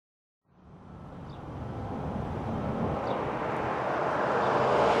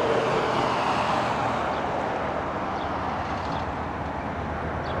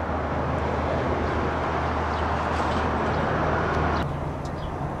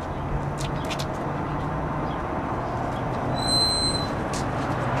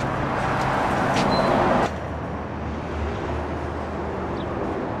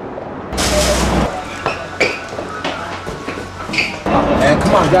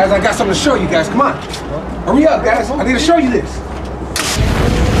guys, I got something to show you guys. Come on. Hurry up, guys. I need to show you this.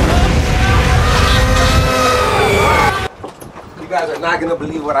 You guys are not gonna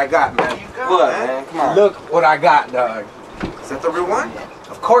believe what I got, man. What, man? Come on. Look what I got, dog. Is that the real one?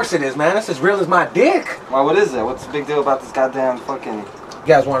 Of course it is, man. It's as real as my dick. Well, what is it? What's the big deal about this goddamn fucking... You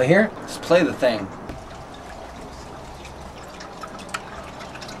guys want to hear it? Let's play the thing.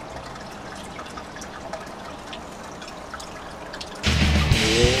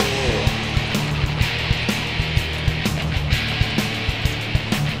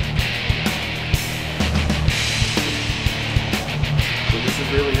 So this is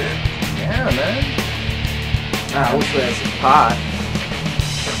really it? Yeah, man. I wish we had some pot.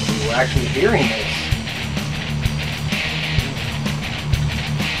 You were actually hearing this.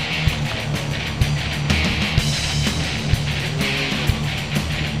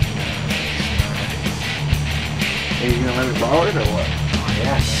 Are you gonna let me borrow it or what? Oh,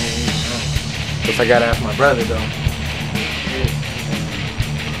 yeah, man. Guess I gotta ask my brother though.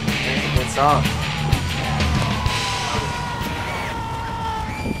 Good song.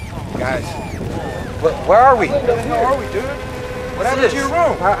 Guys, where are we? Where are we, dude? What happened to your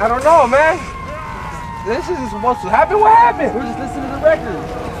room? I don't know, man. This isn't supposed to happen. What happened? We're just listening to the record.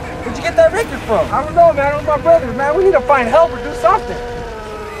 Where'd you get that record from? I don't know, man. It was my brother's, man. We need to find help or do something.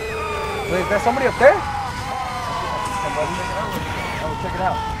 Wait, is there somebody up there? Oh, check it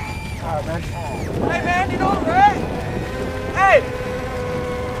out. All right, man. Hey, man, you know what, right? Hey!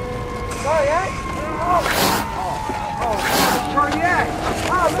 Sorry, eh? Where you at?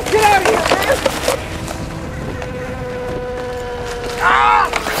 Oh, let's get out of here, man! Ah!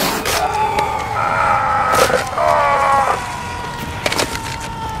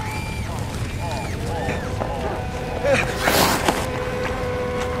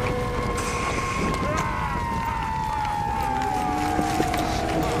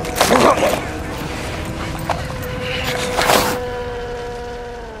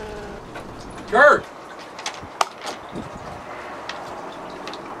 Kurt!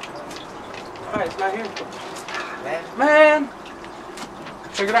 Alright, it's not here. Man!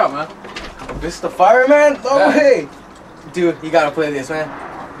 Check it out, man. This the fireman? No Yeah. way! Dude, you gotta play this, man.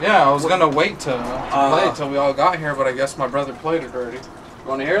 Yeah, I was gonna wait to play it till we all got here, but I guess my brother played it already. You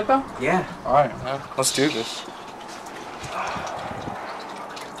wanna hear it though? Yeah. Alright, man. Let's do this.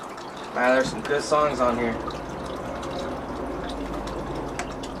 Man, there's some good songs on here.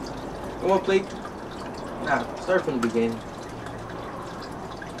 You wanna play? Nah, start from the beginning.